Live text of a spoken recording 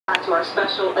Back to our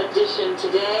special edition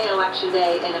today, Election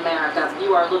Day in America.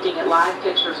 You are looking at live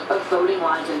pictures of voting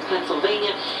lines in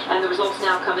Pennsylvania, and the results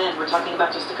now come in. We're talking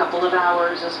about just a couple of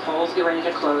hours as polls get ready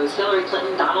to close. Hillary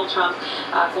Clinton, Donald Trump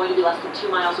going to be less than 2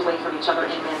 miles away from each other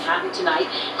in Manhattan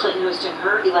tonight. Clinton hosting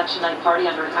her election night party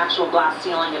under an actual glass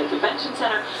ceiling at a convention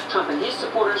center. Trump and his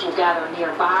supporters will gather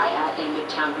nearby at a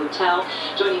Midtown hotel.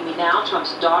 Joining me now,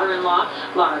 Trump's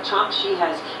daughter-in-law, Lara Trump. She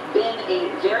has been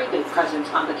a very big presence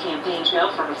on the campaign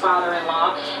trail for her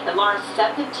father-in-law. And Laura,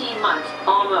 17 months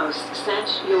almost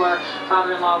since your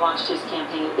father-in-law launched his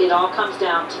campaign. It all comes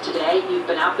down to today. You've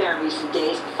been out there in recent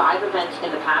days, 5 events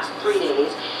in the past 3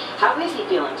 days. How is he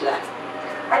feeling today?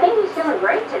 I think he's feeling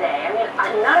great today. I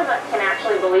mean, none of us can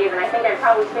actually believe, and I think I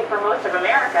probably speak for most of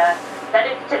America, that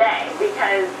it's today,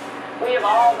 because we have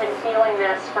all been feeling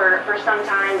this for some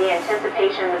time, the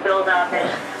anticipation, the build-up, and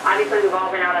obviously we've all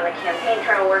been out on the campaign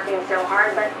trail working so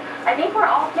hard, but I think we're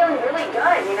all feeling really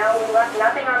good. You know, we left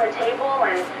nothing on the table,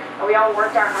 and we all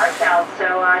worked our hearts out,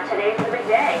 so today's the big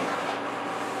day.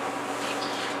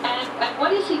 And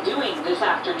what is he doing this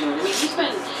afternoon? I mean, he's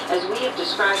been, as we have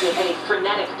described it, at a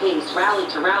frenetic pace, rally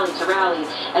to rally to rally,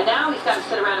 and now he's got to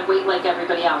sit around and wait like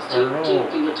everybody else. Do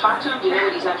you talk to him? Do you know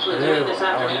what he's actually doing this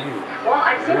afternoon? Well,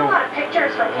 I've seen a lot of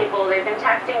pictures from people. They've been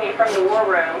texting me from the war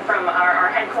room, from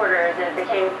our headquarters at the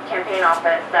campaign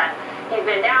office, that he's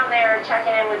been down there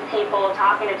checking in with people,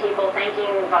 talking to people,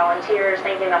 thanking volunteers,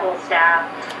 thanking the whole staff,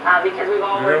 because we've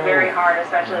all worked very hard,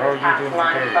 especially this past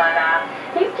month. But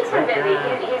he's keeping busy.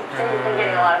 He's been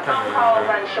getting a lot of phone calls,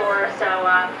 I'm sure. So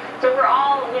we're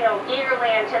all, you know,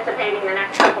 eagerly anticipating the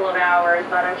next couple of hours,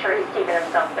 but I'm sure he's keeping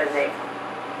himself busy.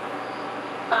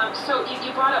 So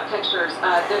you brought up pictures.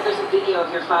 There's a video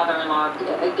of your father-in-law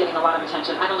getting a lot of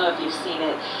attention. I don't know if you've seen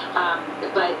it,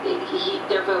 but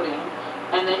they're voting.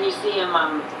 And then you see him,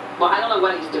 well, I don't know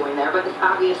what he's doing there, but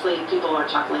obviously people are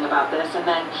chuckling about this. And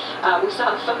then we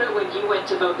saw the photo when you went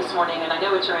to vote this morning, and I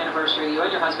know it's your anniversary. You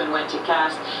and your husband went to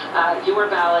cast your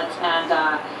ballots, and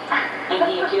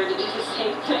he appeared to do the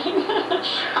same thing.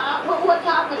 What's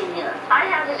happening here? I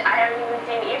haven't even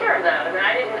seen either of those, and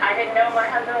I didn't know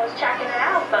my husband was checking it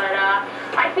out. But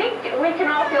I think we can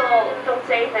all feel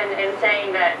safe in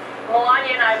saying that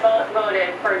Melania and I both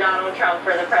voted for Donald Trump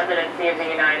for the presidency of the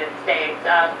United States.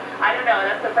 I don't know,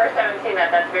 that's the first time I've seen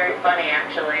that. That's very funny,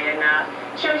 actually, and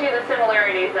shows you the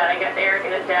similarities that I guess Eric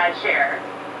and his dad share.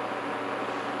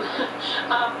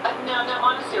 Now,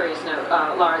 on a serious note,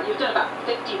 Laura, you've done about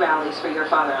 50 rallies for your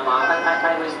father-in-law.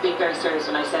 I was being very serious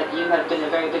when I said you have been a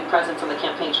very big presence on the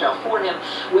campaign trail for him.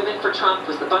 Women for Trump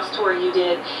was the bus tour you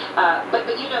did. But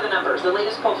you know the numbers. The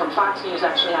latest poll from Fox News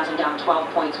actually has him down 12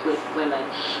 points with women.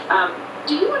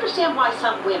 Do you understand why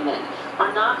some women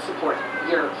are not supporting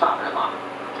your father-in-law?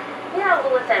 Yeah,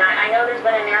 well, listen, I know there's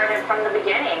been a narrative from the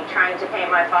beginning trying to paint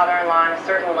my father-in-law in a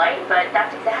certain light, but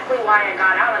that's exactly why I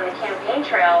got out on the campaign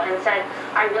trail and said,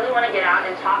 I really want to get out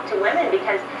and talk to women,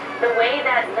 because the way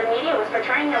that the media was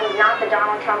portraying him was not the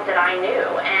Donald Trump that I knew,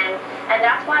 and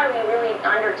that's why we really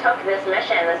undertook this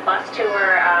mission, this bus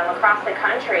tour across the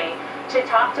country, to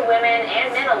talk to women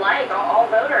and men alike, all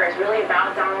voters, really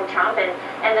about Donald Trump and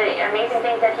the amazing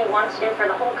things that he wants to do for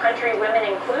the whole country, women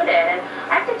included. And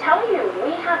I have to tell you,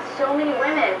 we have so many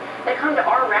women that come to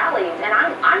our rallies, and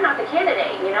I'm not the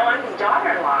candidate, you know, I'm his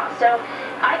daughter-in-law. So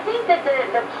I think that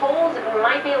the polls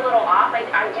might be a little off.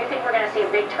 I do think we're going to see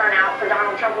a big turnout for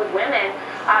Donald Trump with women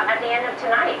at the end of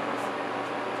tonight.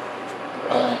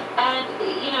 And,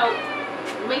 you know,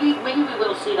 maybe we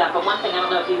will see that, but one thing, I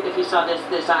don't know if you saw this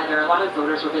either, a lot of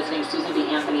voters were visiting Susan B.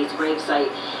 Anthony's gravesite.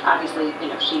 Obviously,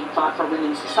 you know, she fought for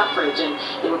women's suffrage, and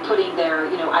they were putting their,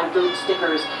 you know, I vote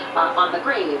stickers on the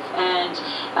grave and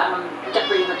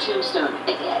decorating her tombstone.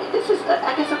 This is,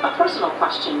 I guess, a personal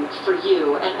question for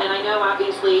you, and I know,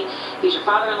 obviously, he's your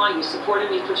father-in-law, you support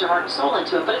him, you put your heart and soul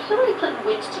into it, but if Hillary Clinton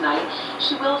wins tonight,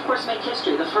 she will, of course, make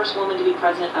history, the first woman to be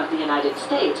president of the United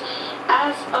States.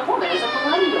 As a woman, as a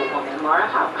millennial woman, Laura,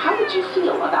 how would you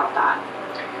feel about that?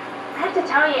 I have to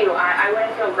tell you, I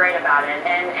wouldn't feel great about it,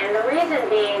 and the reason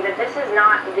being that this is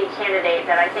not the candidate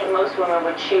that I think most women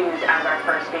would choose as our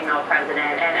first female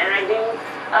president, and I do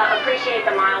appreciate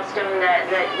the milestone that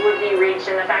would be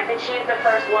reached and the fact that she is the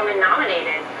first woman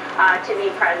nominated to be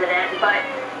president, but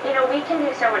you know, we can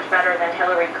do so much better than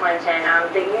Hillary Clinton.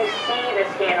 That you see the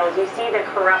scandals, you see the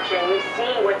corruption, you see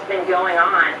what's been going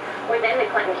on within the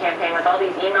Clinton campaign with all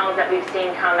these emails that we've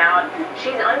seen come out.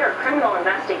 She's under criminal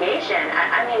investigation.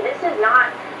 I mean, this is not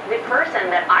the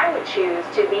person that I would choose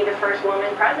to be the first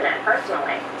woman president,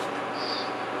 personally.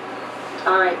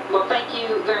 All right. Well, thank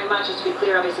you very much. Just to be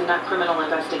clear, obviously not criminal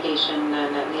investigation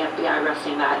and the FBI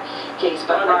arresting that case.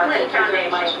 But well, the thank you very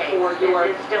much for your...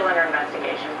 It's still under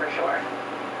investigation for sure.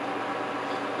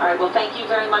 All right, well, thank you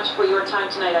very much for your time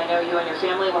tonight. I know you and your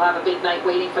family will have a big night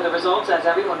waiting for the results, as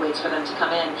everyone waits for them to come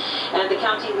in. And the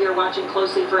county we are watching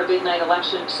closely for a big night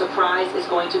election surprise is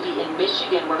going to be in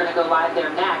Michigan. We're going to go live there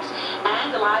next.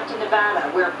 And live to Nevada,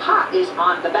 where pot is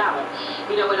on the ballot.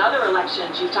 You know, in other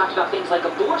elections, you've talked about things like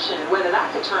abortion and whether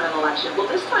that could turn an election. Well,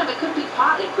 this time it could be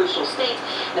pot in crucial states.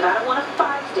 Nevada, one of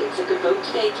 5 states that could vote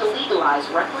today to legalize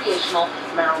recreational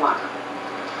marijuana.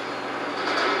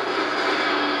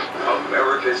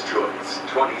 America's Choice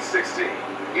 2016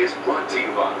 is brought to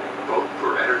you by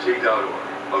VoteForEnergy.org,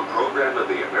 a program of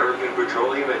the American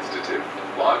Petroleum Institute.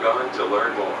 Log on to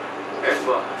learn more. And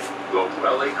by the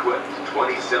well-equipped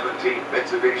 2017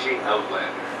 Mitsubishi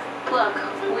Outlander. Look,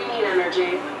 we need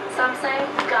energy. Some say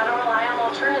gotta rely on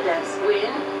alternatives.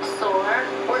 Wind, solar,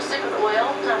 or stick with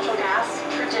oil, natural gas,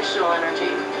 traditional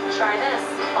energy. Try this,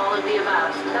 all of the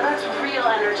above. Now that's real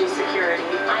energy security.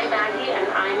 I'm Maggie and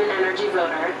I'm an energy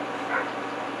voter.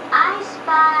 I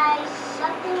spy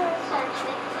something that starts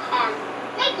with M.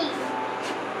 Mickey.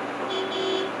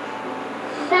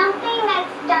 Something that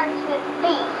starts with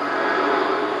B.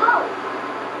 Oh.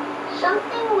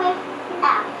 Something with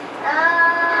F.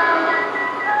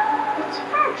 It's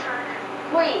furniture.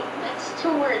 Wait, that's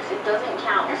 2 words. It doesn't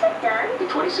count. Is it done?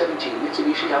 The 2017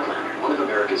 Mitsubishi Outlander, one of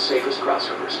America's safest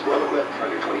crossovers, well equipped for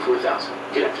under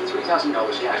 $24,000. Get up to $3,000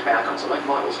 cash back on select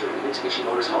models during the Mitsubishi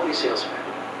Motors Holiday Sales Fair.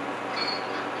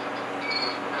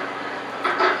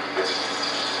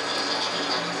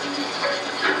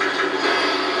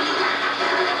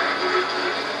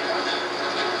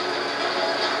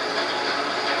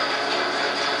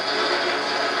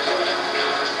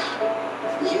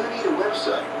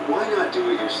 Why not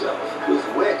do it yourself? With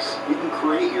Wix, you can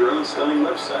create your own stunning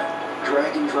website.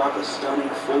 Drag and drop a stunning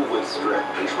full-width strip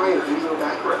and try a video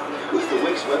background. With the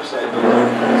Wix website builder,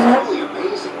 it's really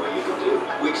amazing what you can do.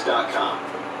 Wix.com.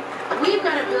 We've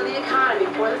got to build the economy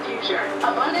for the future.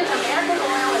 Abundant American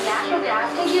oil and natural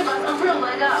gas can give us a real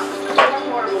leg up.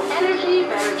 More affordable energy,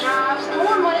 better jobs,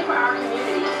 more money for our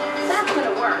communities. That's going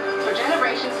to work for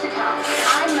generations to come.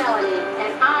 I'm Melanie,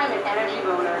 and I'm an energy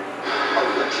voter.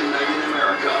 Election night in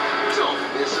America. Don't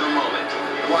miss a moment.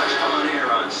 Watch on air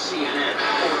on CNN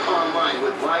or online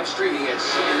with live streaming at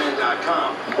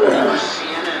CNN.com or the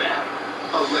CNN app.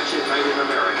 Election night in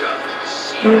America.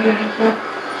 CNN.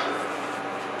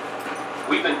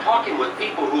 We've been talking with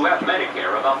people who have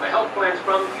Medicare about the health plans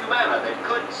from Humana that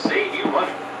could save you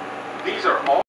money. These are all